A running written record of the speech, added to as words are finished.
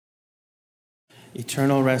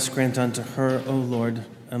Eternal rest grant unto her, O Lord,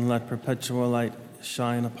 and let perpetual light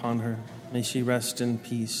shine upon her. May she rest in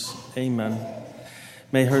peace. Amen.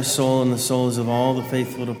 May her soul and the souls of all the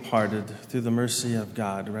faithful departed, through the mercy of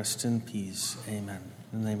God, rest in peace. Amen.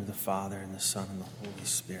 In the name of the Father, and the Son, and the Holy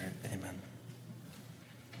Spirit. Amen.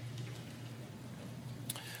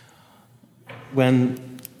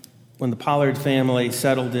 When the Pollard family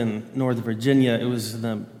settled in Northern Virginia, it was in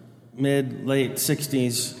the late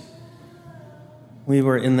 60s. We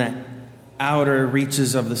were in the outer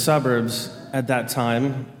reaches of the suburbs at that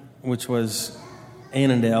time, which was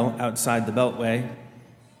Annandale, outside the Beltway.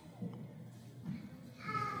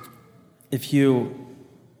 If you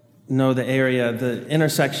know the area, the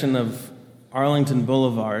intersection of Arlington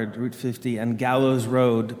Boulevard, Route 50, and Gallows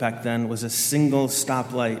Road back then was a single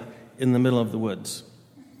stoplight in the middle of the woods.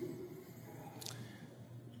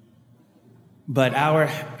 But our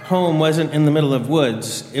home wasn't in the middle of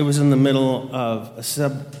woods. It was in the middle of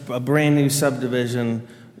a brand new subdivision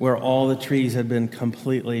where all the trees had been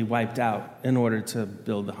completely wiped out in order to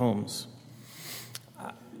build the homes.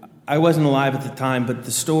 I wasn't alive at the time, but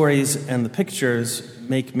the stories and the pictures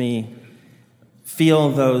make me feel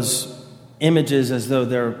those images as though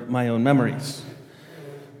they're my own memories.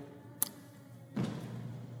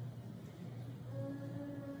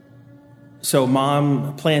 So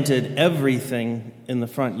Mom planted everything in the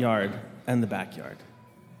front yard and the backyard.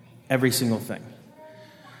 Every single thing.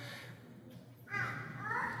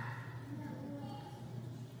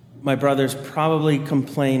 My brothers probably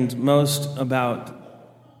complained most about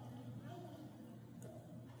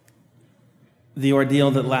the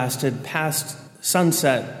ordeal that lasted past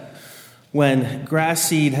sunset, when grass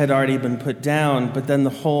seed had already been put down, but then the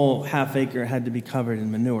whole half acre had to be covered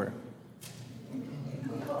in manure.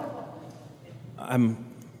 I'm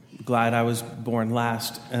glad I was born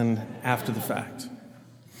last and after the fact.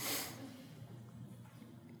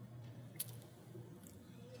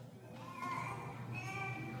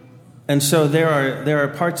 And so there are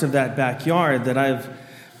parts of that backyard that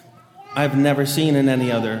I've never seen in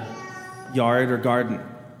any other yard or garden.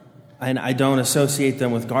 And I don't associate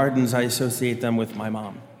them with gardens, I associate them with my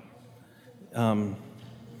mom.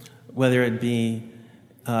 Whether it be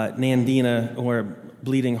Nandina or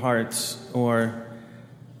Bleeding Hearts or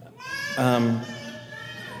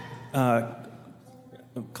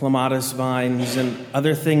clematis vines and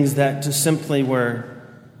other things that just simply were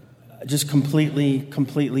just completely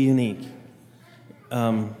unique.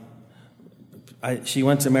 She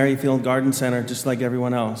went to Merrifield Garden Center just like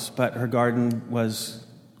everyone else, but her garden was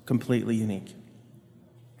completely unique.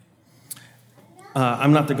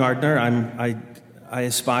 I'm not the gardener. I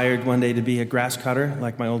aspired one day to be a grass cutter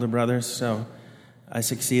like my older brothers, so I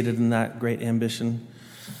succeeded in that great ambition.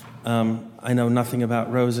 I know nothing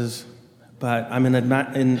about roses, but I'm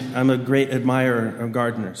a great admirer of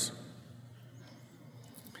gardeners.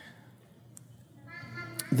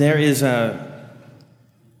 There is a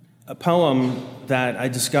poem that I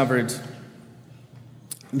discovered.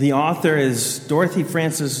 The author is Dorothy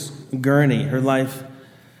Frances Gurney. Her life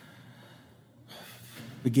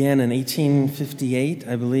began in 1858,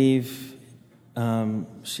 I believe.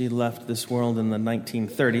 She left this world in the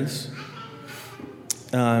 1930s.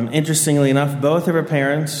 Interestingly enough, both of her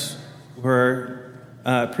parents were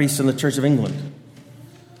priests in the Church of England.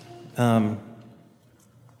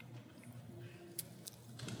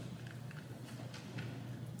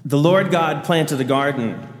 The Lord God planted a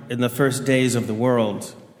garden in the first days of the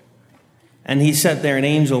world, and he set there an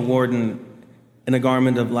angel warden in a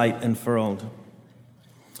garment of light unfurled,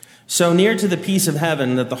 so near to the peace of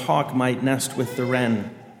heaven that the hawk might nest with the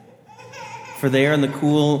wren. For there in the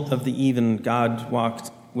cool of the even God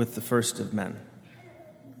walked with the first of men.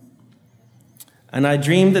 And I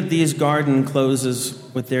dreamed that these garden closes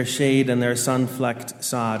with their shade and their sun-flecked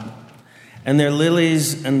sod, and their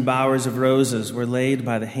lilies and bowers of roses were laid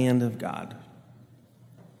by the hand of God.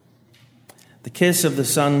 The kiss of the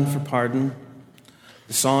sun for pardon,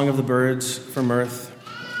 the song of the birds for mirth.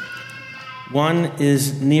 One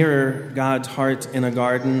is nearer God's heart in a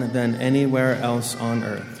garden than anywhere else on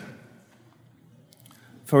earth.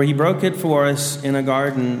 For he broke it for us in a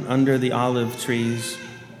garden under the olive trees,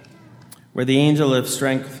 where the angel of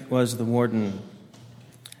strength was the warden,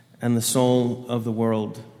 and the soul of the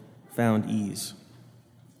world found ease.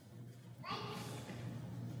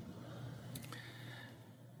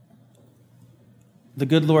 The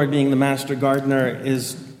good Lord being the master gardener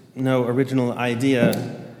is no original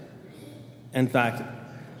idea. In fact,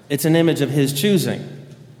 it's an image of his choosing.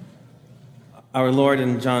 Our Lord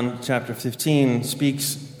in John chapter 15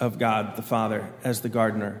 speaks of God the Father as the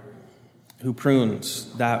gardener who prunes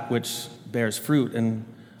that which bears fruit and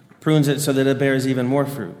prunes it so that it bears even more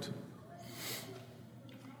fruit.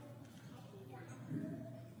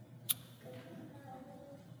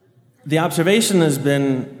 The observation has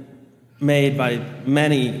been made by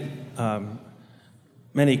many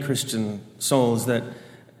Christian souls that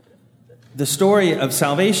the story of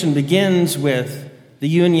salvation begins with the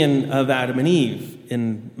union of Adam and Eve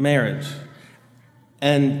in marriage.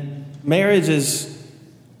 And marriage is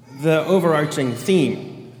the overarching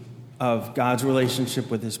theme of God's relationship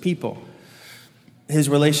with his people. His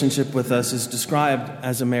relationship with us is described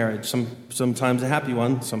as a marriage, sometimes a happy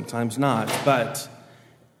one, sometimes not. But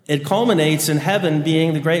it culminates in heaven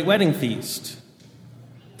being the great wedding feast.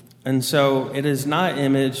 And so it is not an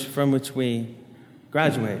image from which we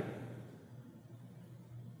graduate.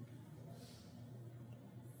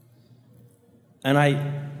 And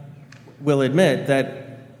I will admit that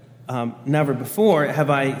never before have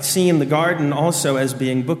I seen the garden also as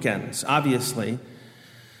being bookends. Obviously,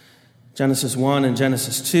 Genesis 1 and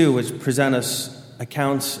Genesis 2, which present us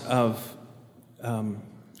accounts of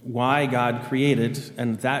why God created,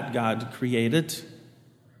 and that God created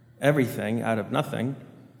everything out of nothing.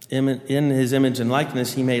 In his image and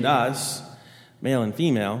likeness, he made us, male and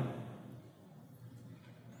female.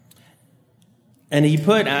 And he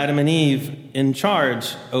put Adam and Eve in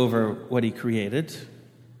charge over what he created.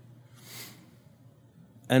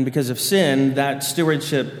 And because of sin, that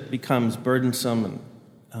stewardship becomes burdensome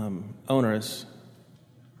and onerous.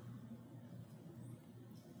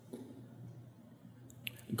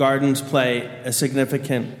 Gardens play a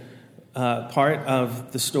significant part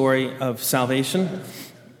of the story of salvation.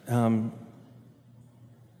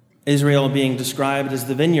 Israel being described as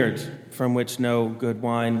the vineyard from which no good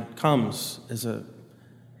wine comes is a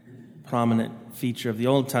prominent feature of the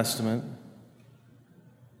Old Testament.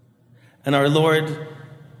 And our Lord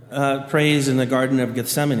prays in the Garden of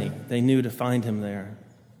Gethsemane. They knew to find him there.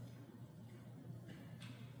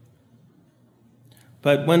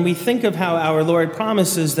 But when we think of how our Lord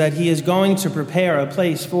promises that he is going to prepare a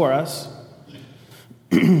place for us,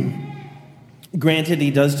 granted,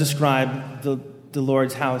 he does describe the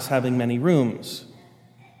Lord's house having many rooms.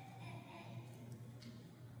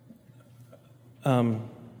 But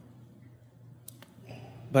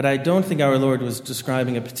I don't think our Lord was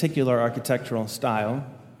describing a particular architectural style.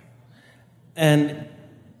 And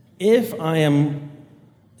if I am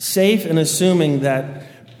safe in assuming that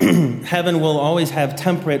heaven will always have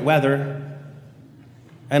temperate weather,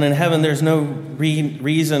 and in heaven there's no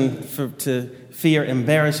reason to fear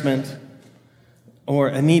embarrassment or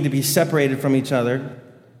a need to be separated from each other,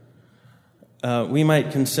 we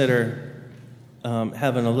might consider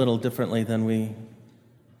heaven a little differently than we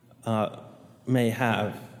may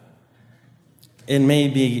have. It may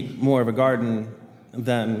be more of a garden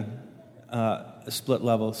than a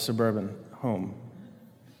split-level suburban home.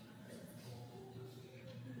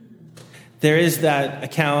 There is that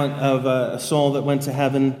account of a soul that went to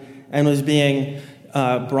heaven and was being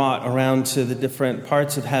brought around to the different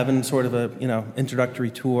parts of heaven, sort of a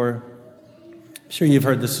introductory tour. I'm sure you've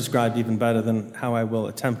heard this described even better than how I will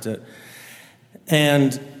attempt it.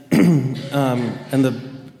 And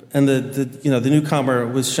the newcomer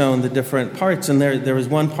was shown the different parts, and there was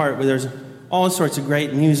one part where there's all sorts of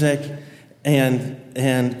great music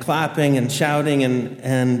and clapping and shouting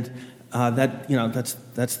and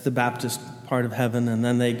that's the Baptist part of heaven. And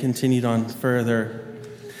then they continued on further,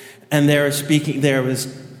 and there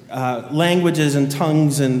was languages and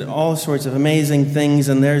tongues and all sorts of amazing things.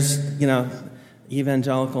 And there's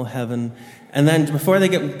evangelical heaven. And then before they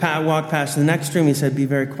walk past the next room, he said, "Be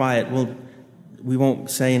very quiet. We won't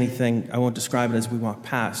say anything. I won't describe it as we walk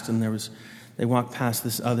past." And they walked past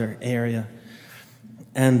this other area.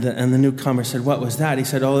 And the newcomer said, "What was that?" He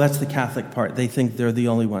said, "Oh, that's the Catholic part. They think they're the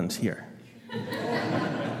only ones here."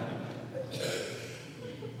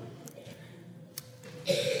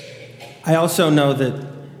 I also know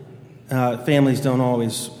that families don't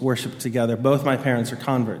always worship together. Both my parents are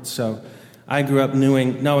converts, so I grew up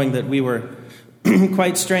knowing that we were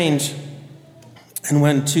quite strange. And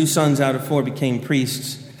when 2 sons out of 4 became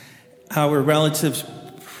priests, our relatives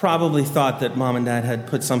probably thought that mom and dad had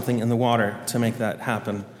put something in the water to make that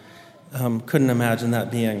happen. Couldn't imagine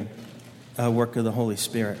that being a work of the Holy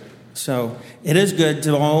Spirit. So it is good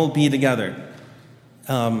to all be together.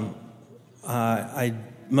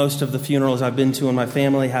 Most of the funerals I've been to in my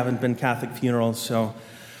family haven't been Catholic funerals, so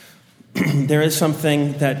there is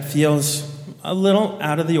something that feels a little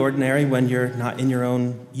out of the ordinary when you're not in your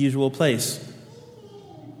own usual place.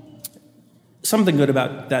 Something good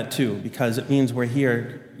about that, too, because it means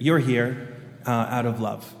you're here out of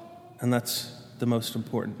love. And that's the most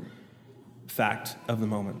important fact of the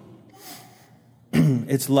moment.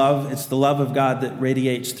 It's love. It's the love of God that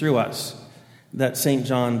radiates through us that St.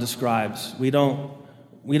 John describes. We don't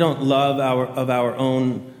love our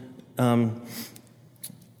own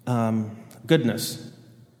goodness.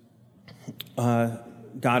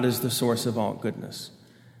 God is the source of all goodness.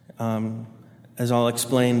 As I'll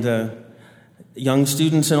explain to young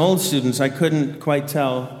students and old students, I couldn't quite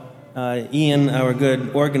tell Ian, our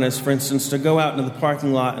good organist, for instance, to go out into the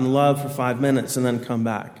parking lot and love for 5 minutes and then come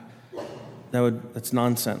back. That's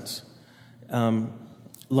nonsense.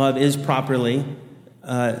 Love is properly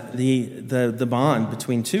the bond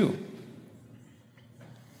between two.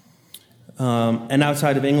 And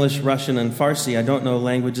outside of English, Russian, and Farsi, I don't know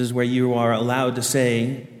languages where you are allowed to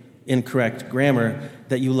say, in correct grammar,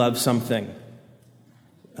 that you love something.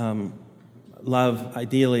 Love,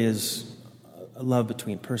 ideally, is a love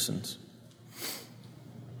between persons.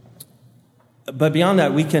 But beyond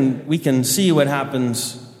that, we can see what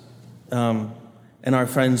happens in our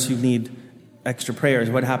friends who need extra prayers.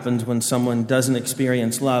 What happens when someone doesn't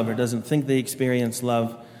experience love or doesn't think they experience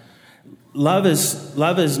love? Love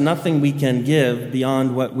is nothing we can give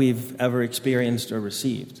beyond what we've ever experienced or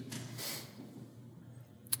received.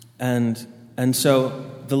 And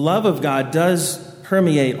so the love of God does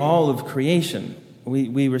permeate all of creation.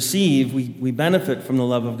 We receive, we benefit from the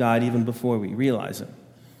love of God even before we realize it.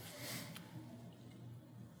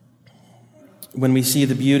 When we see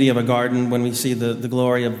the beauty of a garden, when we see the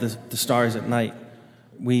glory of the stars at night,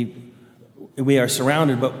 we are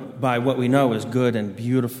surrounded by what we know is good and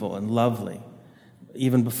beautiful and lovely,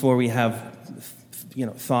 even before we have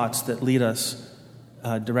thoughts that lead us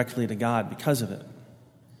directly to God because of it.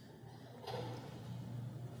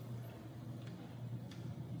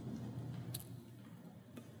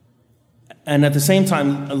 And at the same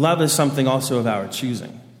time, love is something also of our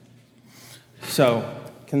choosing. So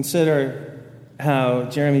consider how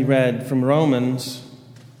Jeremy read from Romans,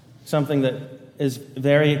 something that is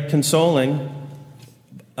very consoling,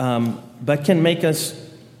 but can make us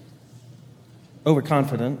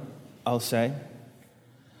overconfident, I'll say.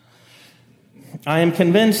 I am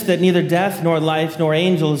convinced that neither death, nor life, nor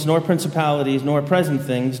angels, nor principalities, nor present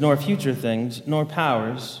things, nor future things, nor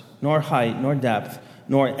powers, nor height, nor depth,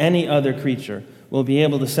 nor any other creature will be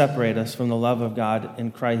able to separate us from the love of God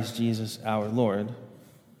in Christ Jesus our Lord.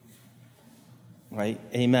 Right?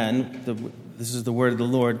 Amen. This is the word of the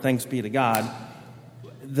Lord. Thanks be to God.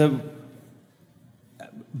 But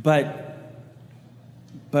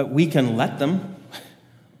we can let them.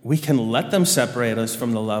 We can let them separate us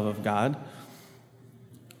from the love of God.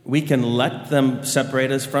 We can let them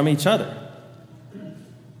separate us from each other.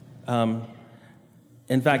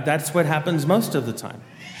 In fact, that's what happens most of the time.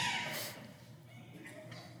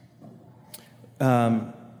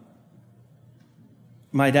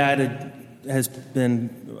 My dad has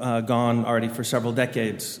been gone already for several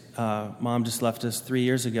decades. Mom just left us 3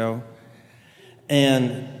 years ago.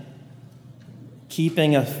 And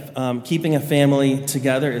keeping a family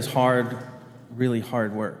together is hard, really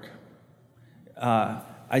hard work.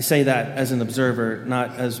 I say that as an observer,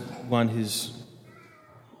 not as one who's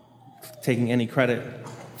taking any credit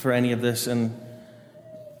for any of this. And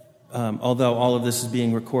although all of this is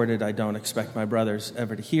being recorded, I don't expect my brothers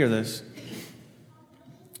ever to hear this.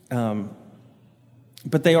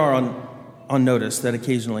 But they are on notice that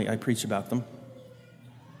occasionally I preach about them.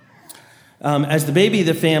 As the baby of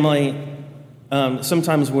the family,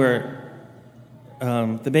 sometimes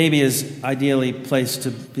the baby is ideally placed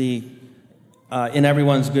to be in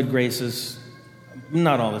everyone's good graces,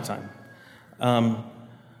 not all the time.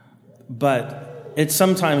 But it's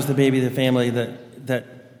sometimes the baby of the family that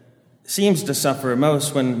seems to suffer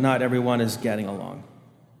most when not everyone is getting along.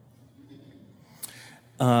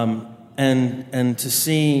 And to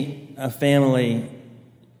see a family,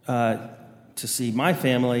 to see my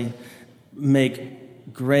family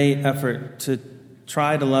make great effort to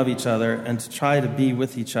try to love each other and to try to be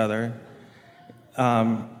with each other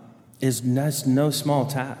is no small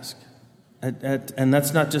task. And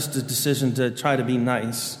that's not just a decision to try to be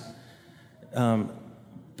nice,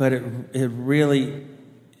 but it really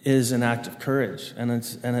is an act of courage, and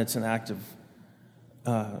it's an act of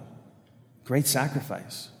great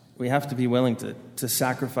sacrifice. We have to be willing to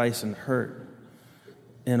sacrifice and hurt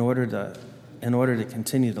in order to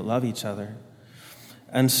continue to love each other.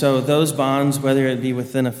 And so those bonds, whether it be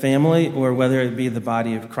within a family or whether it be the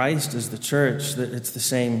body of Christ as the church, it's the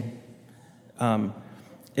same. It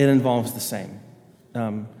involves the same.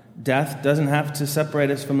 Death doesn't have to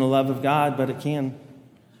separate us from the love of God, but it can.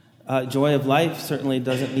 Joy of life certainly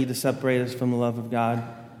doesn't need to separate us from the love of God,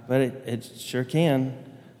 but it sure can.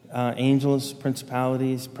 angels,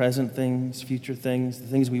 principalities, present things, future things, the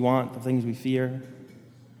things we want, the things we fear.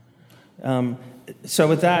 So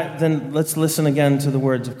with that, then let's listen again to the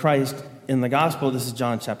words of Christ in the gospel. This is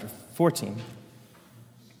John chapter 14.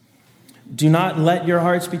 Do not let your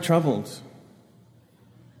hearts be troubled.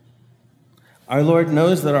 Our Lord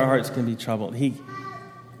knows that our hearts can be troubled. He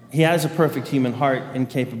has a perfect human heart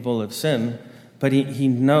incapable of sin, but he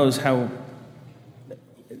knows how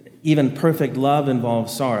even perfect love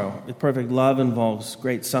involves sorrow. Perfect love involves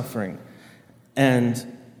great suffering.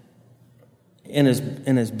 And in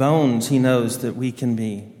his bones, he knows that we can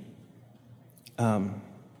be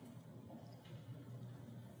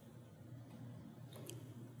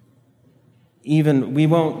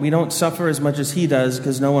we don't suffer as much as he does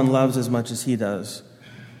because no one loves as much as he does.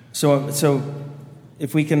 So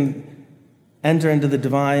if we can enter into the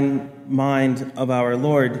divine mind of our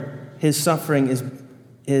Lord, his suffering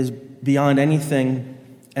is beyond anything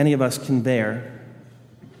any of us can bear.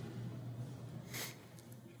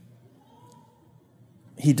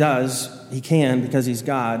 He can because he's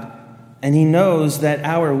God, and he knows that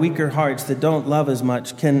our weaker hearts that don't love as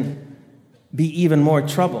much can be even more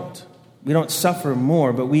troubled. We don't suffer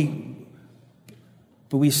more, but we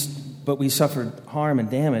suffer harm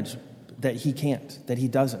and damage that he can't, that he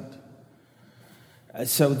doesn't.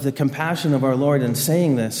 So the compassion of our Lord in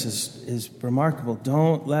saying this is remarkable.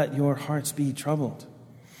 Don't let your hearts be troubled.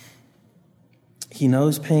 He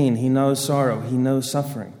knows pain. He knows sorrow. He knows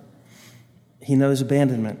suffering. He knows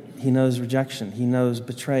abandonment. He knows rejection. He knows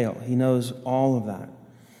betrayal. He knows all of that.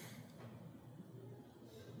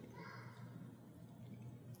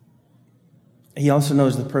 He also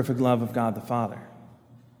knows the perfect love of God the Father,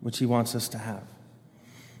 which he wants us to have.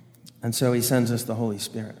 And so he sends us the Holy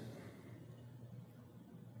Spirit.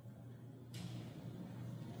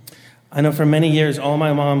 I know for many years, all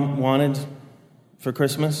my mom wanted for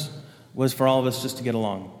Christmas was for all of us just to get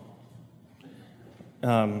along.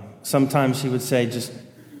 Sometimes she would say,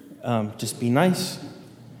 just be nice.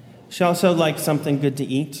 She also liked something good to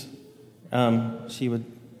eat. She would,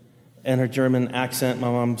 in her German accent, my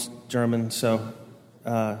mom's German, so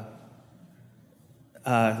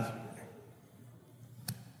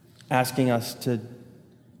asking us to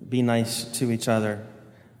be nice to each other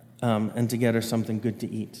and to get her something good to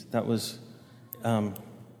eat. That was,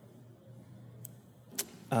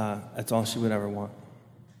 that's all she would ever want.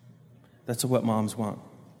 That's what moms want.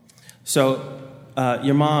 So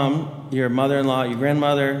your mom, your mother-in-law, your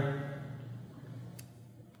grandmother,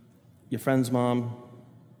 your friend's mom,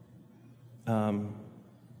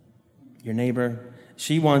 your neighbor,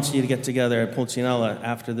 she wants you to get together at Pulcinella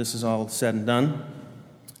after this is all said and done.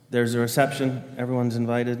 There's a reception. Everyone's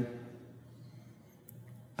invited.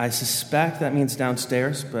 I suspect that means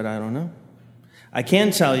downstairs, but I don't know. I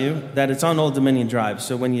can tell you that it's on Old Dominion Drive.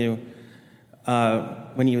 So when you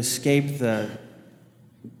escape the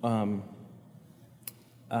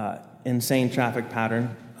insane traffic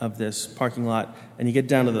pattern of this parking lot and you get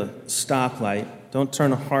down to the stoplight, don't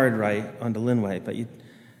turn a hard right onto Linway, but you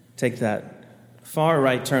take that far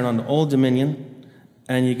right turn onto Old Dominion,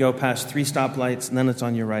 and you go past 3 stoplights, and then it's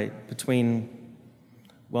on your right between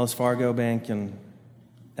Wells Fargo Bank and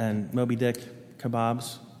Moby Dick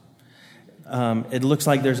Kebabs. It looks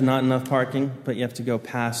like there's not enough parking, but you have to go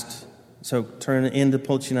past. So turn into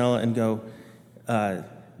Pulcinella and go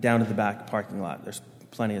down to the back parking lot. There's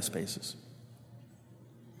plenty of spaces.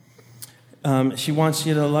 She wants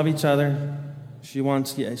you to love each other. She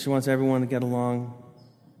wants everyone to get along.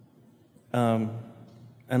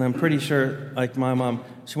 And I'm pretty sure, like my mom,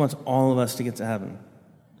 she wants all of us to get to heaven.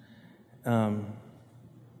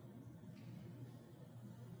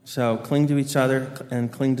 So cling to each other and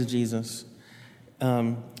cling to Jesus.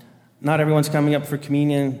 Not everyone's coming up for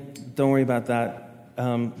communion. Don't worry about that.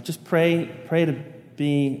 Just pray to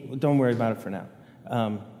be. Don't worry about it for now.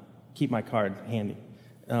 Keep my card handy.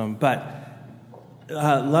 But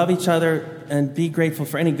love each other and be grateful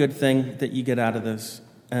for any good thing that you get out of this.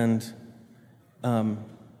 And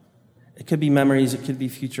it could be memories. It could be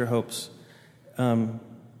future hopes.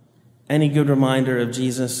 Any good reminder of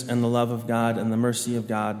Jesus and the love of God and the mercy of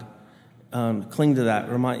God. Cling to that.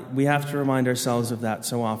 We have to remind ourselves of that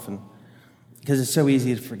so often because it's so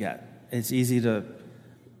easy to forget. It's easy to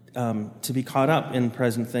be caught up in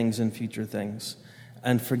present things and future things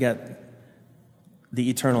and forget the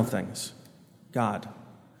eternal things, God,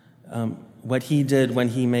 what he did when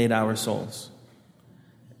he made our souls,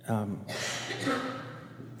 and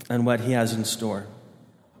what he has in store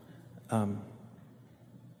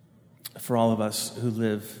for all of us who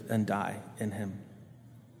live and die in him.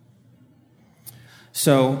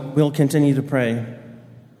 So we'll continue to pray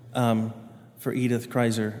for Edith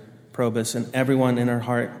Kreiser Probus and everyone in her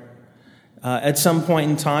heart. At some point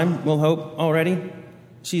in time, we'll hope already,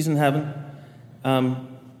 she's in heaven.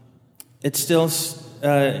 It still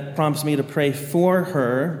prompts me to pray for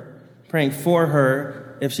her. Praying for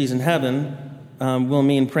her, if she's in heaven, will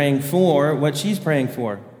mean praying for what she's praying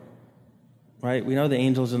for. Right? We know the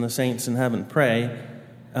angels and the saints in heaven pray.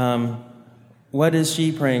 What is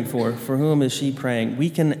she praying for? For whom is she praying? We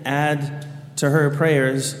can add to her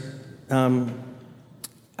prayers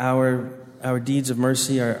our deeds of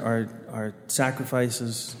mercy, our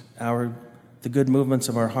sacrifices, the good movements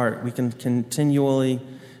of our heart. We can continually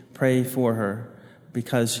pray for her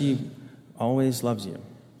because she always loves you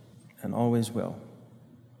and always will.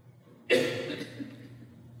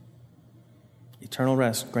 Eternal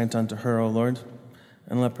rest grant unto her, O Lord,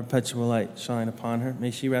 and let perpetual light shine upon her.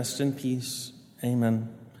 May she rest in peace.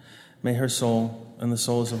 Amen. May her soul and the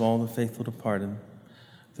souls of all the faithful departed,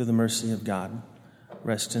 through the mercy of God,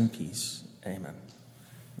 rest in peace. Amen.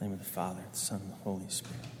 In the name of the Father, the Son, and the Holy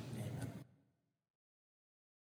Spirit.